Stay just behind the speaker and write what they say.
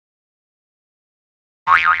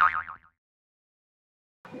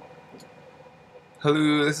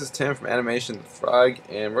Hello, this is Tim from Animation the Frog,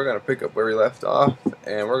 and we're going to pick up where we left off,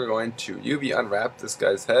 and we're going to UV unwrap this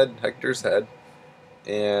guy's head, Hector's head,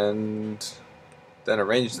 and then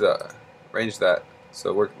arrange that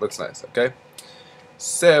so it looks nice, okay?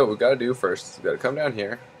 So, what we got to do first is we got to come down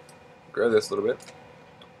here, grow this a little bit,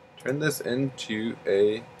 turn this into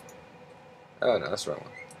a, oh no, that's the wrong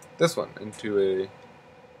one. This one into a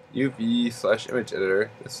UV/image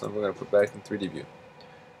editor. This one we're going to put back in 3D view.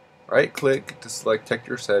 Right click to select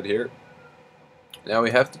Hector's head here. Now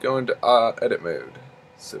we have to go into edit mode.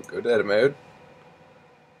 So go to edit mode,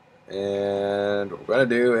 and what we're going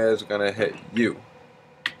to do is we're going to hit U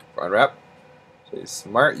for unwrap. So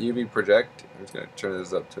smart UV project. I'm just going to turn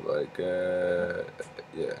this up to like,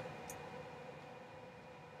 yeah.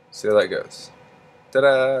 See how that goes.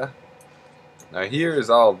 Ta-da! Now here is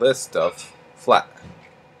all this stuff flat.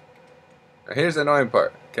 Now here's the annoying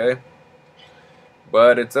part, okay?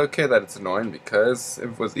 But it's okay that it's annoying because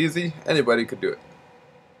if it was easy, anybody could do it.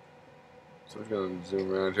 So I'm just going to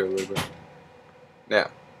zoom around here a little bit. Now,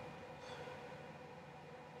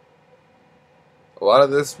 a lot of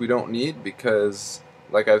this we don't need because,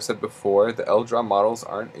 like I've said before, the LDraw models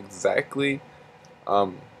aren't exactly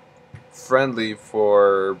friendly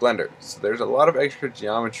for Blender. So there's a lot of extra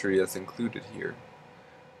geometry that's included here.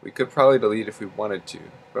 We could probably delete if we wanted to,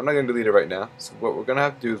 but I'm not going to delete it right now. So what we're going to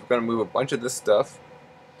have to do is we're going to move a bunch of this stuff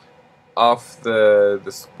off the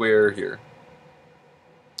square here.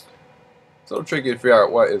 It's a little tricky to figure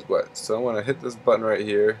out what is what. So I'm going to hit this button right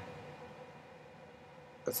here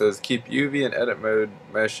that says keep UV and edit mode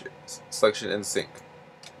mesh selection in sync.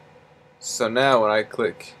 So now when I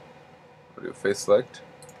click, I'll do face select.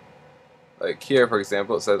 Like here, for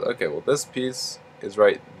example, it says, okay, well this piece is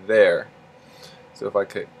right there. So if I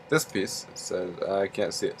click this piece, it says I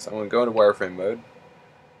can't see it. So I'm going to go into wireframe mode.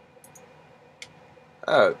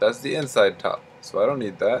 Oh, that's the inside top, so I don't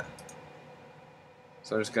need that.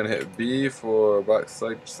 So I'm just going to hit B for box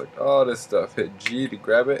select, select all this stuff. Hit G to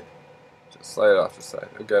grab it, just slide it off the side.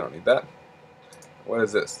 Okay, I don't need that. What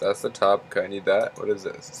is this? That's the top. Okay, I need that. What is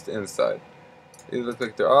this? It's the inside. These look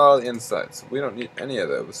like they're all the inside, so we don't need any of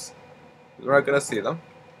those. We're not going to see them.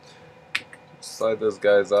 Just slide those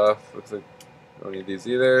guys off. Looks like we don't need these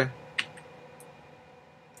either.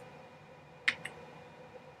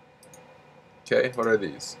 Okay, what are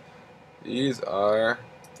these? These are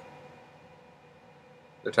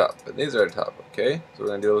the top, and these are the top, okay? So we're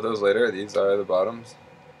going to deal with those later. These are the bottoms.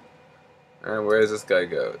 And where does this guy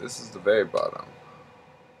go? This is the very bottom.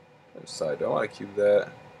 Which side? Do I want to cube that?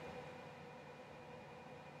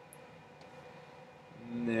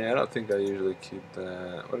 Nah, I don't think I usually cube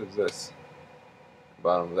that. What is this?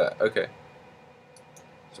 Bottom of that. Okay.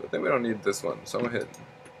 So I think we don't need this one. So I'm going to hit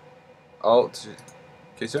Alt. In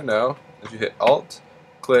case you don't know, if you hit Alt,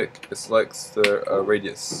 click, it selects the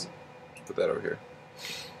radius. Put that over here.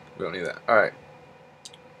 We don't need that. Alright.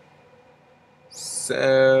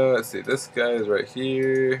 So, let's see. This guy is right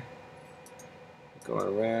here. Going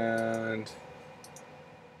around.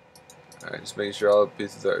 Alright, just making sure all the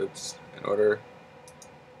pieces are, in order.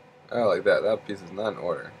 Oh, like that. That piece is not in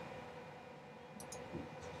order.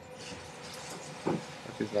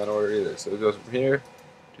 That piece is not in order either. So it goes from here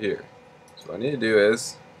to here. So what I need to do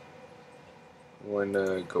is, I'm going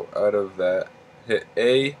to go out of that, hit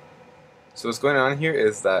A. So what's going on here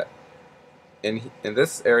is that in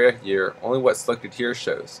this area here, only what's selected here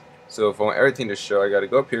shows. So if I want everything to show, I got to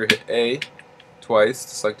go up here, hit A twice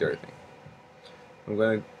to select everything. I'm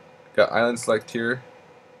going to got island select here,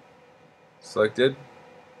 selected.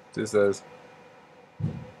 This says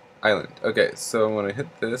island. Okay, so I'm going to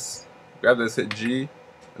hit this, grab this, hit G,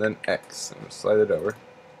 and then X. I'm going to slide it over.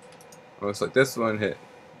 I'm going to select this one, hit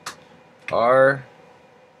R.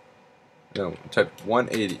 No, type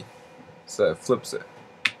 180. So it flips it.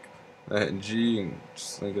 I hit G and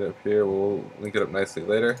just link it up here. We'll link it up nicely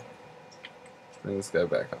later. Bring this guy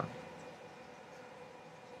back on.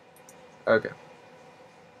 Okay.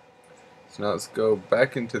 So now let's go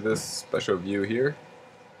back into this special view here.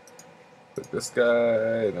 Click this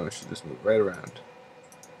guy, and then we should just move right around.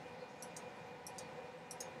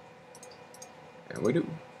 And we do.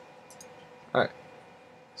 Alright.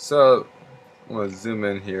 So I'm going to zoom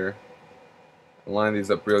in here and line these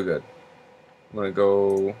up real good. I'm going to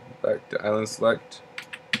go back to island select,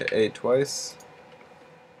 hit A twice.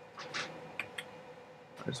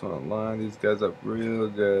 I just want to line these guys up real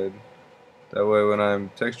good. That way when I'm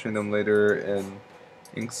texturing them later in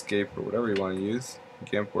Inkscape or whatever you want to use,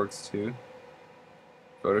 GIMP works too,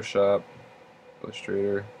 Photoshop,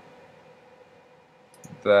 Illustrator,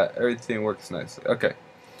 that everything works nicely. Okay,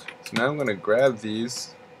 So now I'm going to grab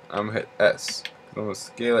these. I'm going to hit S. I'm going to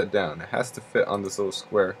scale it down. It has to fit on this little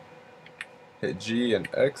square. Hit G and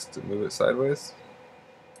X to move it sideways.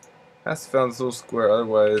 It has to fit on this little square,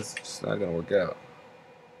 otherwise it's not going to work out.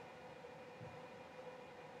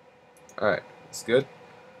 Alright, that's good.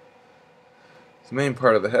 It's the main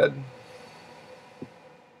part of the head.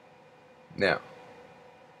 Now,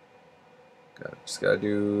 just gotta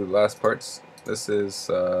do last parts. This is,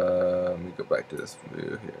 let me go back to this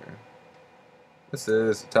view here. This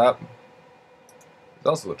is the top. It's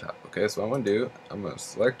also the top. Okay, so what I'm gonna do, I'm gonna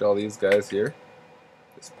select all these guys here.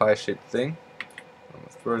 This pie-shaped thing. I'm gonna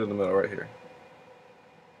throw it in the middle right here.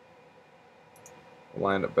 We'll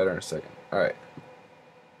line it up better in a second. Alright.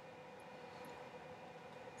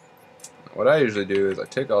 What I usually do is I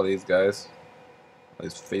take all these guys, all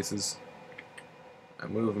these faces, I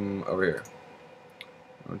move them over here.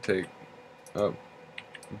 I'm gonna take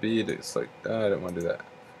B to select. I don't want to do that.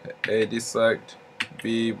 Hit A deselect,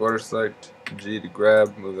 B border select, G to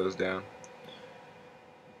grab. Move those down.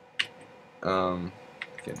 Can't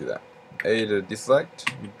do that. A to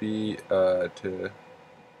deselect, B to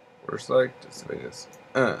border select. Let's see this.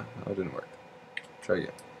 That didn't work. Try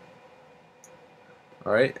again.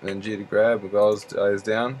 All right, and then G to grab. Move all those eyes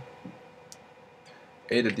down.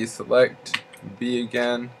 A to deselect, B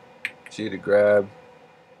again, G to grab.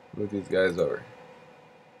 Move these guys over.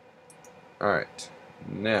 Alright,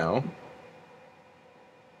 now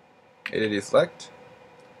A to deselect,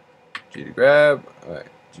 G to grab, alright,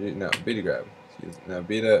 B to grab,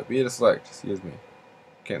 B to select, excuse me.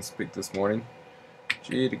 Can't speak this morning.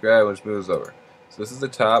 G to grab, which moves over. So this is the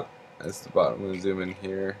top, that's the bottom. I'm going to zoom in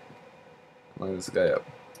here, line this guy up.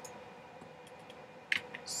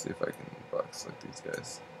 Let's see if I can box select these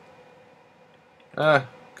guys.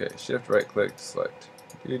 Okay, shift right click to select.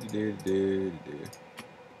 Alright,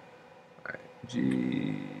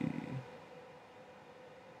 G.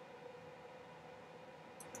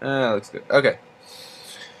 Looks good. Okay.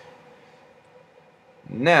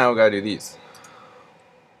 Now we gotta do these.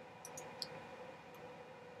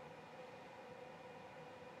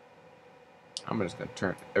 I'm just gonna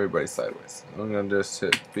turn everybody sideways. I'm gonna just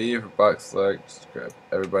hit B for box select, just grab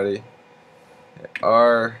everybody. Hit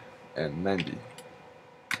R and 90.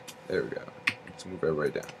 There we go. Let's move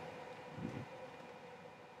everybody down.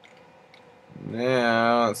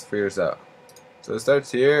 Now let's figure this out. So it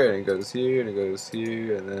starts here and it goes here and it goes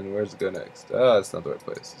here, and then where's it go next? Oh, it's not the right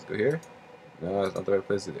place. Let's go here. No, it's not the right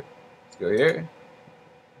place either. Let's go here.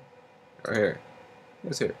 Or here.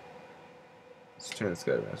 It's here. Let's turn this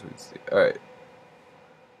guy around so we can see. Alright.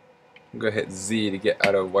 I'm gonna hit Z to get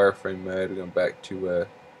out of wireframe mode. We're going back to a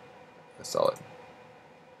solid.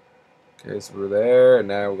 Okay, so we're there, and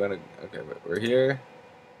now we're gonna, okay, we're here,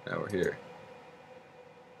 now we're here.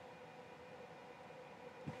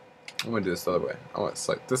 I'm gonna do this the other way. I want to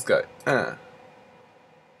select this guy. Alright,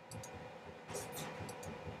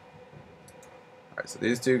 so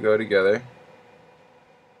these two go together.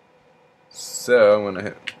 So I'm gonna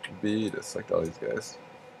hit B to select all these guys.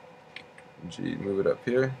 G, move it up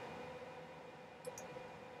here.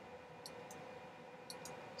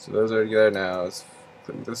 So those are together now. Let's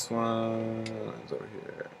click this one. It's over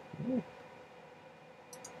here.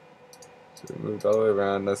 So we moved all the way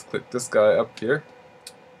around. Let's click this guy up here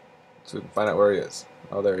so we can find out where he is.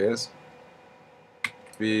 Oh, there he is.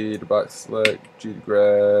 B to box select, G to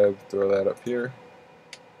grab, throw that up here.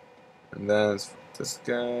 And then it's this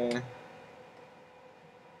guy.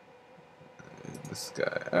 This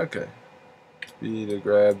guy. Okay. B to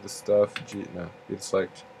grab the stuff. B to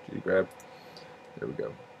select, G to grab. There we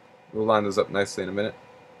go. We'll line those up nicely in a minute.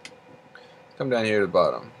 Come down here to the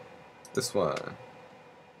bottom. This one.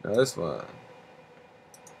 Now this one.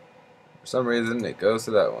 For some reason, it goes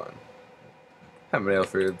to that one. I haven't been able to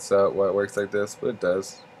figure this out why it works like this, but it does.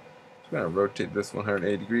 So we're going to rotate this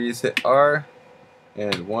 180 degrees. Hit R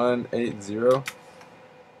and 180.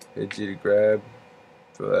 Hit G to grab.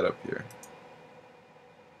 Throw that up here.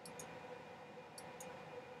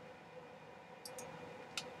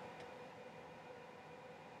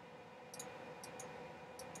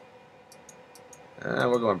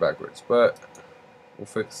 And we're going backwards, but we'll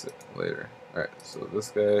fix it later. Alright, so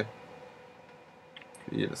this guy,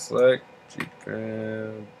 B to select, G to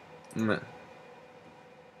grab.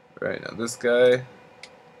 Alright, now this guy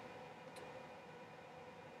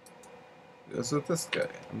goes with this guy.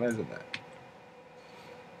 Imagine that.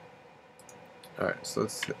 Alright, so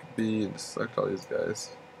let's hit B and select all these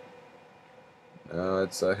guys. Now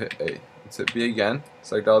let's hit A. Let's hit B again.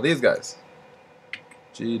 Select all these guys.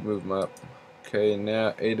 G to move them up. Okay,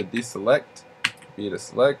 now A to deselect, B to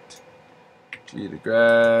select, G to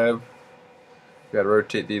grab, Gotta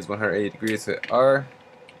rotate these 180 degrees, hit R,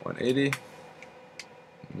 180.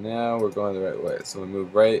 Now we're going the right way. So we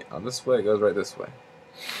move right on this way, it goes right this way.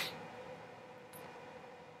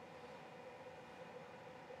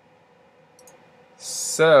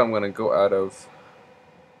 So I'm gonna go out of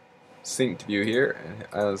synced view here and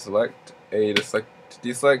unselect, A to select,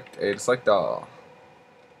 deselect, A to select all.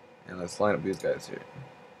 And let's line up these guys here.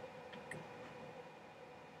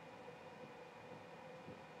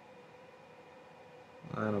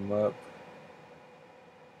 Line them up.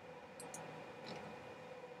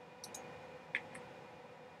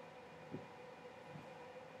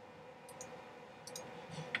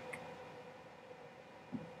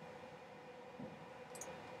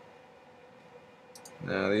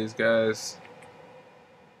 Now these guys,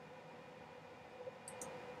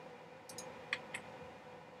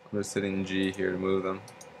 I'm just hitting G here to move them.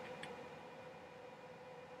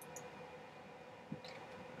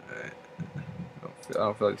 Alright. I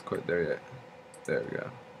don't feel like it's quite there yet. There we go.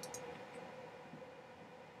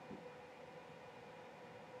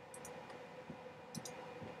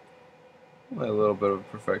 I'm a little bit of a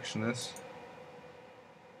perfectionist.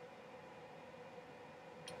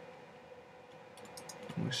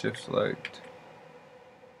 Shift select.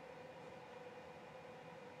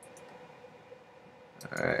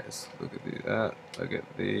 Alright, let's look at these. Look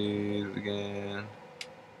at these again.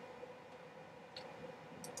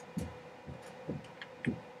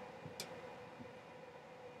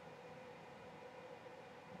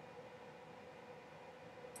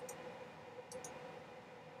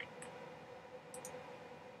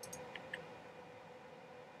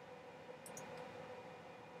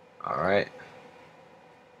 Alright.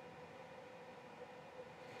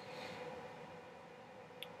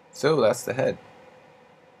 So that's the head.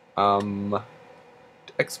 To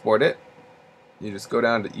export it, you just go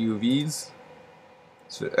down to UVs.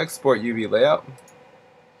 So export UV layout.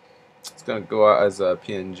 It's gonna go out as a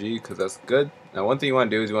PNG because that's good. Now one thing you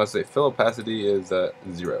want to do is you want to say fill opacity is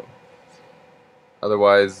 0.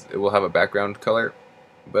 Otherwise it will have a background color.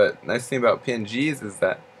 But nice thing about PNGs is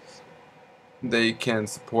that they can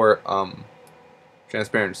support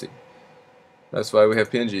transparency. That's why we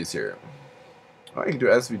have PNGs here. Oh, you can do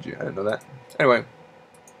SVG. I didn't know that. Anyway,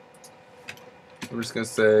 I'm just gonna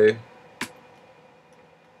say,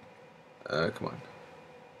 come on,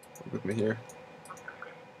 work with me here.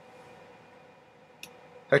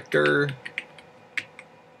 Hector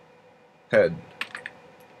head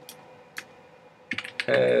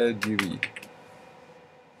UV.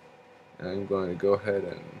 And I'm going to go ahead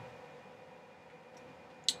and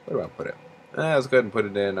where do I put it? Let's go ahead and put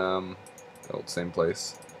it in the same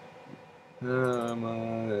place.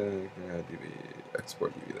 UV,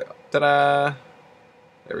 export UV layout. Ta-da!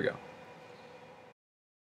 There we go.